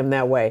that to him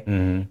that way.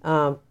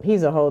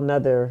 He's a whole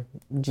nother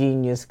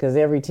genius because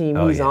every team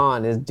he's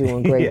on is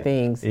doing great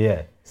things.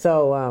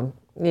 So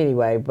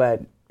anyway,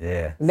 but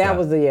that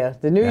was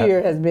the New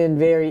Year has been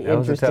very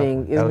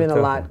interesting. It's been a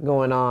lot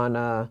going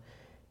on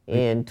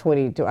in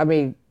 22. I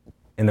mean,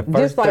 in the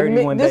first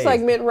 31 days. Just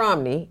like Mitt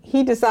Romney,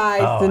 he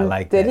decides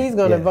that he's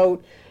going to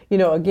vote, you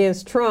know,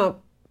 against Trump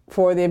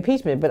for the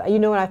impeachment. But you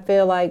know what? I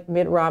feel like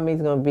Mitt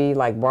Romney's going to be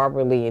like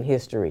Barbara Lee in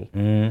history.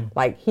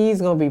 Like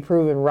he's going to be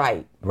proven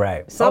right.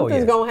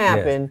 Something's going to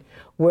happen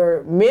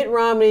where Mitt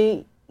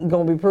Romney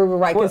going to be proven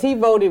right because he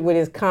voted with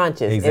his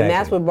conscience, and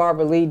that's what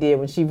Barbara Lee did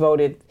when she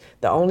voted.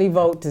 The only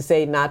vote to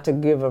say not to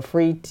give a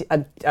free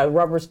a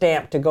rubber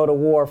stamp to go to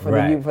war for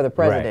the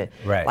president.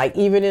 Like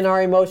even in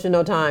our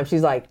emotional time,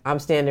 she's like, I'm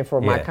standing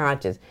for my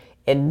conscience.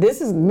 And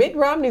this is Mitt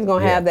Romney's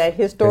going to have that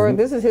historic.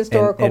 This is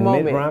historical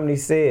moment. Mitt Romney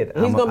said,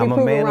 he's going to be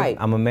proven right.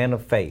 I'm a man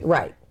of faith.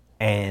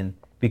 And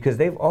because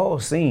they've all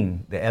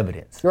seen the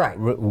evidence.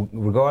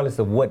 Regardless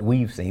of what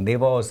we've seen,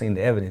 they've all seen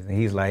the evidence. And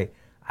he's like,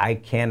 I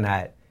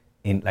cannot,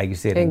 like you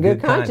said, in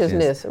good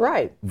consciousness,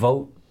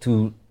 vote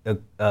to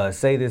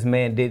say this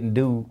man didn't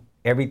do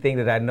everything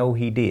that I know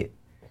he did.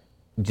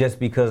 just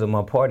because of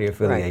my party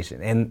affiliation.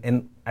 Right.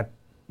 And I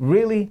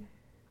really,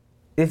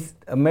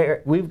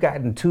 we've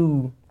gotten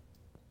too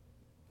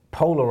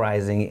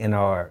polarizing in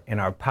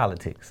our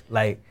politics.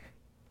 Like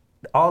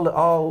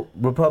all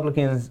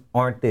Republicans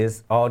aren't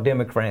this, all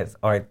Democrats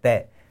aren't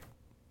that.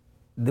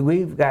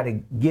 We've got to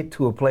get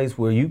to a place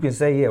where you can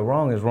say, yeah,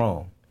 wrong is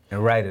wrong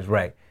and right is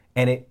right.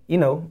 And it, you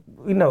know,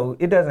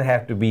 it doesn't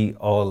have to be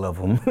all of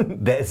them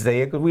that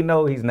say it, because we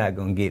know he's not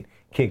going to get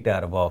kicked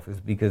out of office,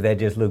 because that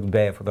just looks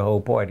bad for the whole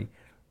party.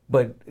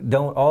 But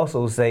don't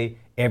also say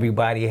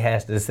everybody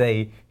has to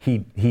say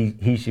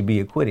he should be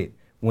acquitted,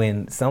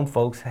 when some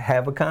folks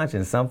have a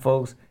conscience. Some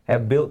folks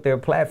have built their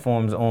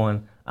platforms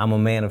on, I'm a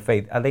man of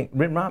faith. I think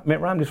Mitt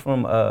Romney's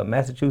from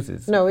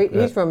Massachusetts. No,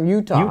 he's from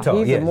Utah.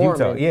 He's a Mormon.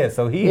 Utah. Yeah,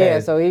 so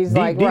he's he's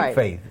deep, deep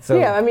faith. So,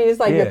 yeah, I mean, it's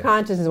like your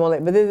conscience is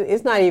one, but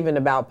it's not even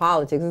about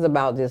politics. It's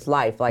about just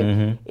life. Like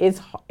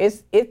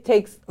it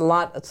takes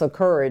lots of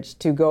courage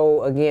to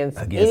go against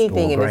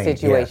anything in a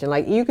situation. Yeah.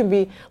 Like you can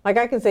be, like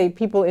I can say,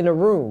 people in a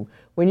room.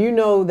 When you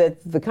know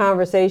that the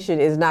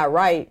conversation is not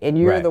right and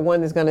you're the one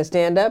that's going to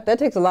stand up, that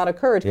takes a lot of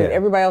courage, because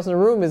everybody else in the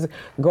room is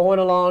going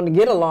along to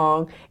get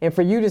along. And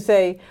for you to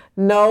say,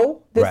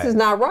 no, this is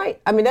not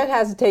right. I mean, that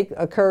has to take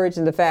a courage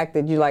in the fact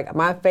that you're like,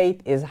 my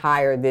faith is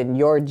higher than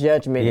your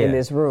judgment in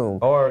this room.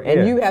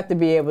 And you have to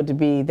be able to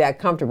be that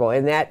comfortable.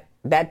 And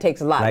that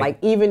takes a lot. Like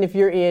even if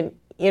you're in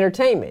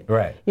entertainment.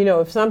 Right. You know,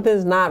 if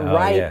something's not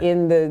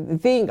in the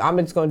thing, I'm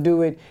just going to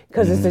do it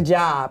because it's a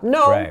job.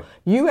 No,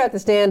 you have to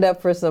stand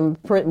up for some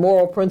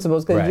moral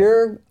principles,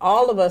 because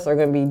all of us are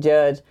going to be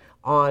judged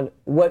on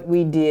what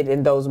we did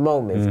in those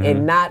moments,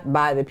 and not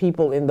by the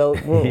people in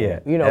those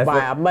rooms. You know,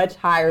 by a much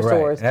higher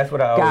source. That's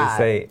what I always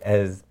say,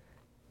 as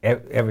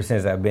ever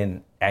since I've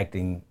been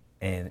acting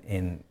and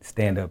in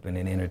stand-up and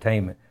in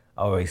entertainment,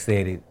 I always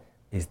said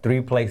it's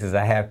three things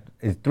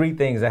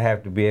I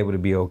have to be able to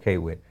be okay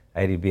with. I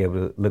had to be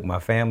able to look my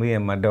family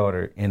and my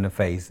daughter in the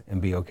face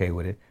and be okay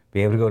with it.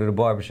 Be able to go to the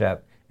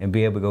barbershop and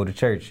be able to go to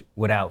church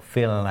without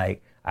feeling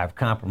like I've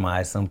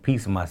compromised some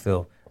piece of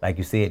myself, like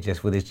you said,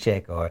 just for this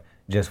check or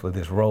just for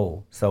this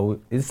role.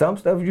 So it's some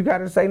stuff you got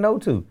to say no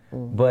to.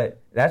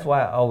 But that's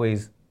why I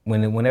always,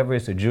 whenever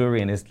it's a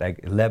jury and it's like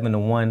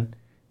 11-1,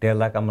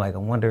 I'm like, I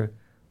wonder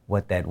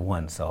what that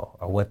one saw,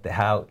 or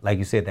how, like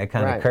you said, that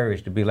kind of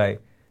courage to be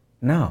like,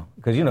 no,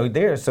 because, you know,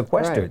 they're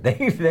sequestered.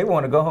 They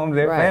want to go home to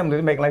their family.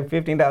 They make like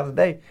 $15 a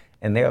day.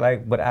 And they're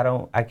like, but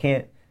I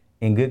can't,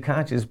 in good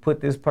conscience,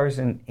 put this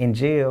person in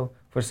jail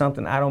for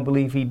something I don't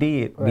believe he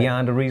did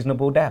beyond a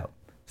reasonable doubt.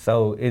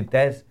 So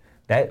that's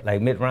like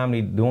Mitt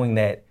Romney doing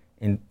that,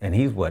 and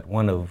he's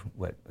one of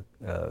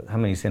how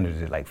many senators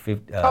is it? Like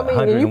 50,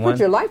 I mean, you put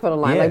your life on the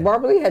line. Like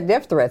Barbara Lee had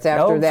death threats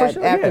after that,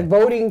 after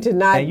voting to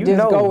not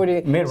just go with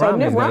it. Mitt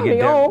Romney's going to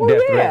get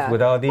death threats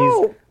with all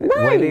these,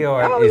 where they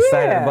are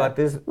excited about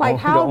this. Like,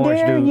 how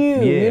dare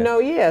you? You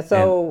know,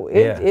 So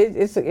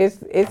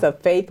it's a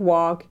faith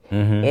walk,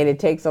 and it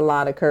takes a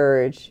lot of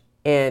courage,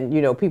 and,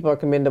 you know, people are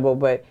commendable,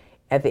 but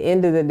at the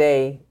end of the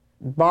day,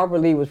 Barbara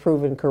Lee was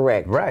proven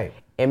correct. Right.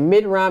 And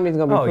Mitt Romney is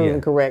going to be proven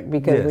correct,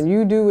 because when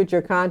you do what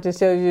your conscience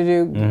tells you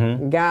to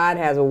do, God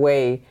has a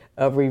way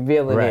of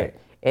revealing it.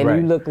 And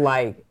you look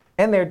like...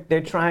 And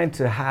they're trying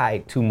to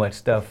hide too much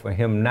stuff for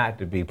him not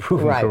to be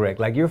proven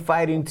correct. Like, you're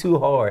fighting too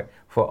hard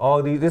for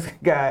all these... This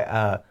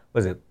guy,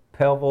 was it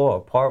Pelvo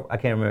or Parv? I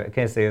can't remember. I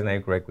can't say his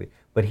name correctly.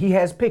 But he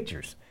has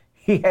pictures.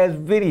 He has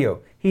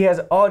video. He has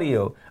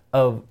audio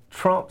of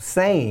Trump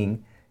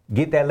saying,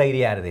 get that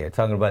lady out of there,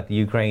 talking about the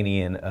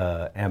Ukrainian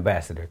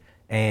ambassador.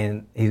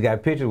 And he's got a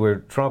picture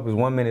where Trump is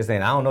 1 minute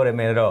saying, I don't know that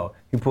man at all.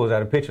 He pulls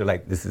out a picture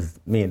like, this is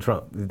me and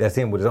Trump. That's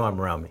him with his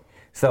arm around me.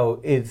 So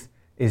it's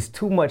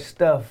too much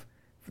stuff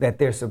that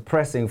they're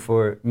suppressing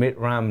for Mitt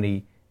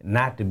Romney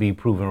not to be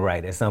proven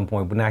right at some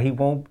point. But now he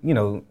won't, you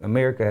know,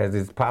 America has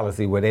this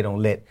policy where they don't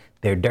let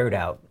their dirt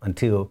out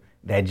until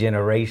that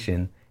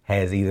generation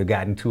has either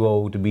gotten too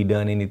old to be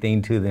done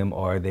anything to them,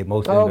 or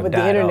most of them have but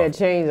died the internet off.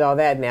 Changed all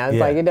that now. It's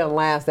like it doesn't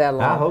last that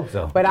long. I hope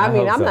so. But I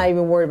mean, I'm not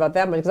even worried about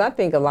that much, because I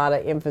think a lot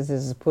of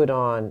emphasis is put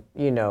on,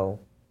 you know,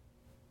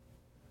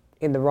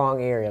 in the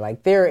wrong area.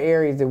 Like, there are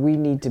areas that we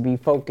need to be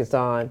focused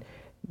on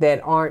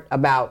that aren't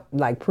about,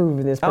 like,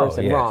 proving this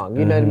person wrong.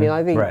 You know what I mean?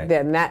 I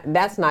think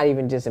that's not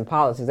even just in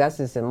politics. That's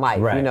just in life.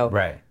 You know,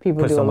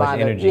 people do a lot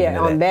of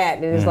on that,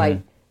 and it's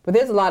like. But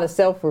there's a lot of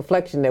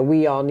self-reflection that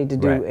we all need to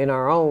do in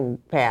our own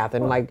path.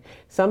 And like,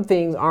 some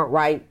things aren't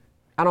right.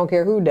 I don't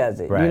care who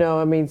does it. You know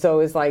what I mean? So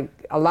it's like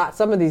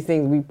some of these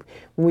things,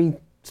 we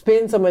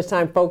spend so much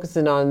time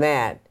focusing on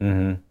that.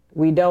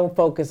 We don't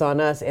focus on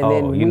us, and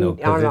then we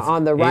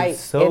on the right. It's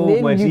so and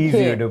then much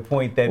easier to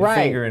point that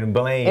finger and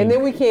blame. And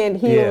then we can't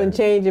heal and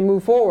change and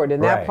move forward.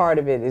 And that part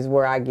of it is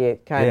where I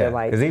get kind of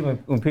like. Because even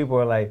when people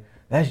are like,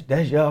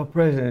 that's y'all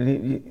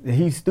president,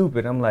 he's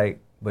stupid. I'm like,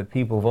 but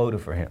people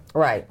voted for him.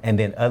 Right. And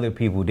then other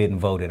people didn't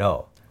vote at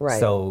all. Right.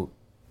 So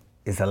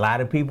it's a lot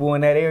of people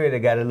in that area that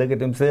got to look at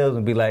themselves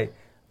and be like,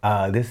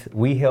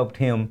 we helped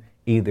him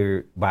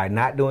either by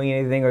not doing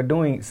anything or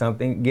doing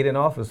something, get in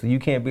office. So you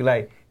can't be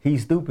like,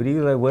 he's stupid. He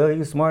was like, well, he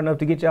was smart enough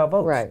to get y'all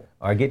votes. Right.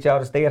 Or get y'all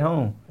to stay at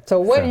home. So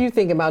what do you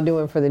think about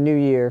doing for the new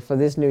year, for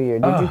this new year?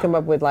 Did you come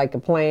up with like a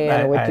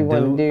plan or what you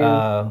want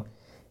to do?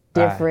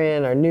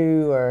 Different or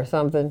new or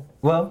something?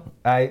 Well,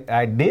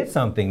 I did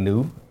something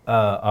new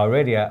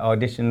already. I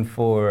auditioned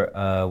for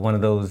one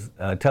of those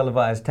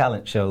televised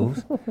talent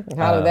shows.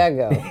 How did that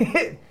go?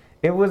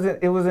 It was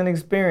an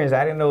experience.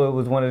 I didn't know it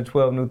was one of the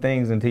 12 new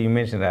things until you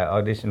mentioned I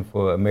auditioned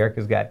for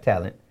America's Got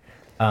Talent.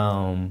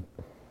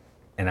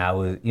 And I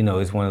was,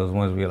 it's one of those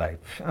ones where you're like,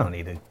 I don't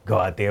need to go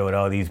out there with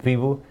all these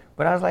people.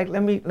 But I was like,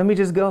 let me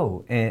just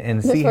go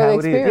and see how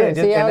it is. Yeah,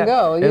 just see how it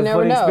goes. You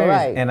never know,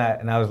 right? And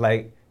I was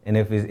like, and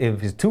if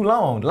it's too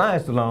long, the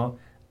line's too long,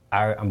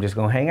 I'm just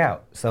gonna hang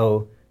out.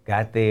 So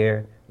got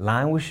there,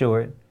 line was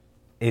short.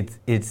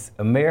 It's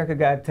America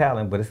Got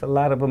Talent, but it's a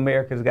lot of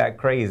America's Got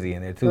Crazy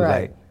in there too.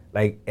 Right.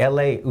 Like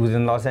LA, it was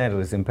in Los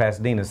Angeles, in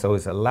Pasadena, so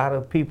it's a lot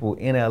of people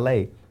in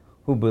LA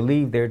who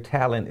believe their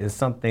talent is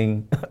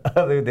something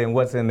other than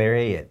what's in their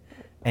head.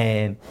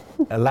 And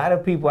a lot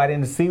of people, I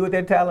didn't see what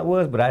their talent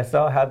was, but I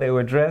saw how they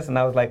were dressed, and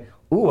I was like,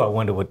 ooh, I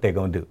wonder what they're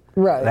gonna do.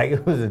 Right. Like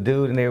it was a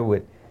dude in there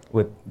with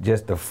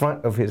just the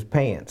front of his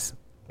pants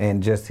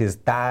and just his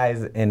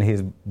thighs and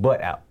his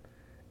butt out.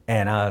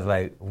 And I was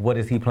like, what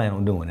does he plan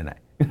on doing tonight?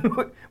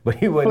 But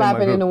he wasn't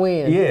flapping in the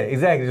wind. Yeah,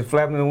 exactly, just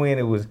flapping in the wind.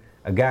 It was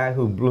a guy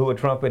who blew a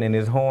trumpet and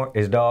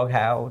his dog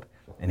howled,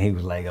 and he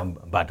was like, I'm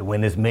about to win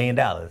this $1 million.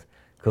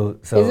 So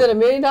is it $1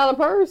 million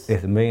purse?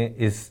 It's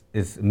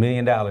 $1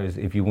 million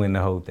if you win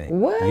the whole thing.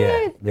 What?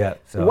 Yeah.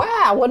 So,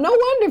 wow. Well, no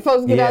wonder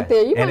folks get out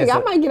there. I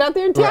might get out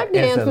there and tap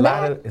dance for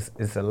that.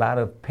 It's a lot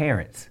of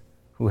parents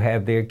who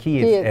have their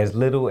kids as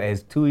little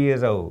as 2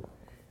 years old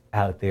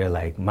out there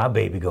like, my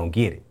baby gonna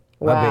get it.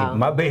 Wow.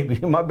 My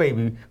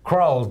baby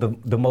crawls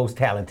the most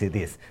talented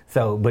this.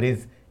 So, but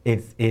it's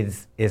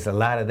a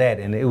lot of that,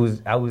 and it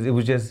was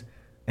just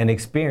an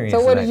experience.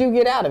 So what did you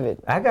get out of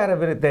it? I got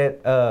out of it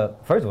that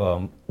first of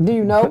all. Do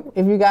you know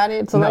if you got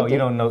it selected? No, you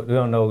don't know. You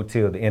don't know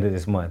till the end of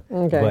this month.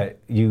 Okay.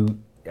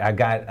 But I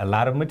got a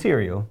lot of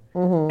material,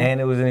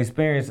 and it was an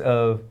experience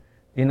of,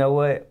 you know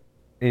what,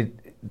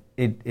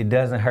 it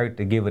doesn't hurt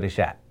to give it a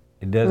shot.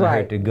 It doesn't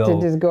hurt to go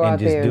to just go and out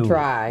just there and do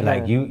try. it.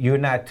 Like you're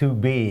not too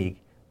big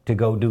to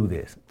go do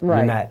this. Right.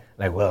 You're not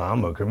like, well,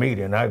 I'm a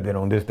comedian. I've been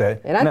on this, that.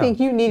 And I think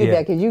you needed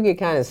that because you get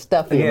kind of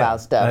stuffy about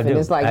stuff, and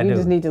it's like you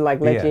just need to like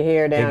let your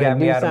hair down and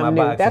do something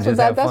new. That's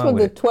what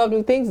the 12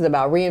 new things is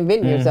about: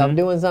 reinventing yourself,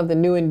 doing something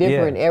new and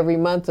different every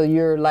month. So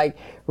you're like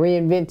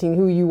reinventing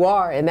who you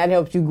are, and that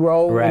helps you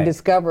grow and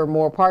discover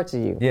more parts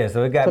of you. Yeah,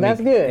 so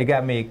that's good. It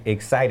got me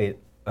excited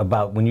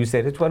about when you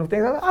said the 12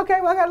 things. I was like, okay,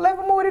 well, I got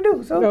 11 more to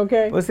do. So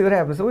we'll see what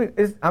happens. So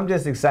I'm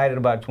just excited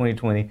about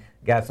 2020.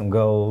 Got some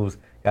goals,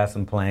 got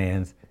some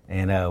plans,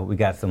 and we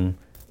got some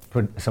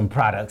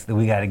products that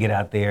we got to get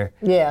out there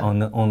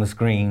on the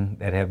screen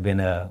that have been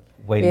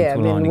waiting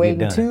too long to get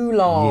done. Too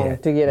long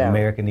to get out.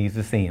 America needs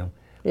to see them.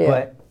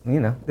 Yeah.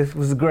 But this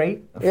was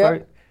great.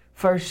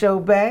 First show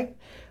back.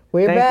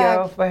 We're back. Thank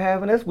y'all for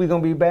having us. We're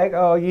gonna be back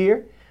all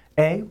year.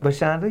 Hey,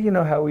 Bashonda, you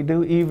know how we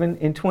do even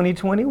in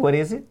 2020. What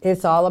is it?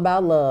 It's all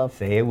about love.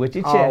 Say it with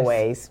your chest.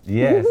 Always.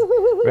 Yes.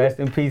 Rest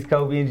in peace,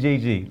 Kobe and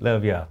Gigi.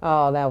 Love y'all.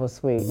 Oh, that was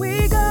sweet.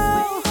 We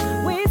go,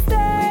 we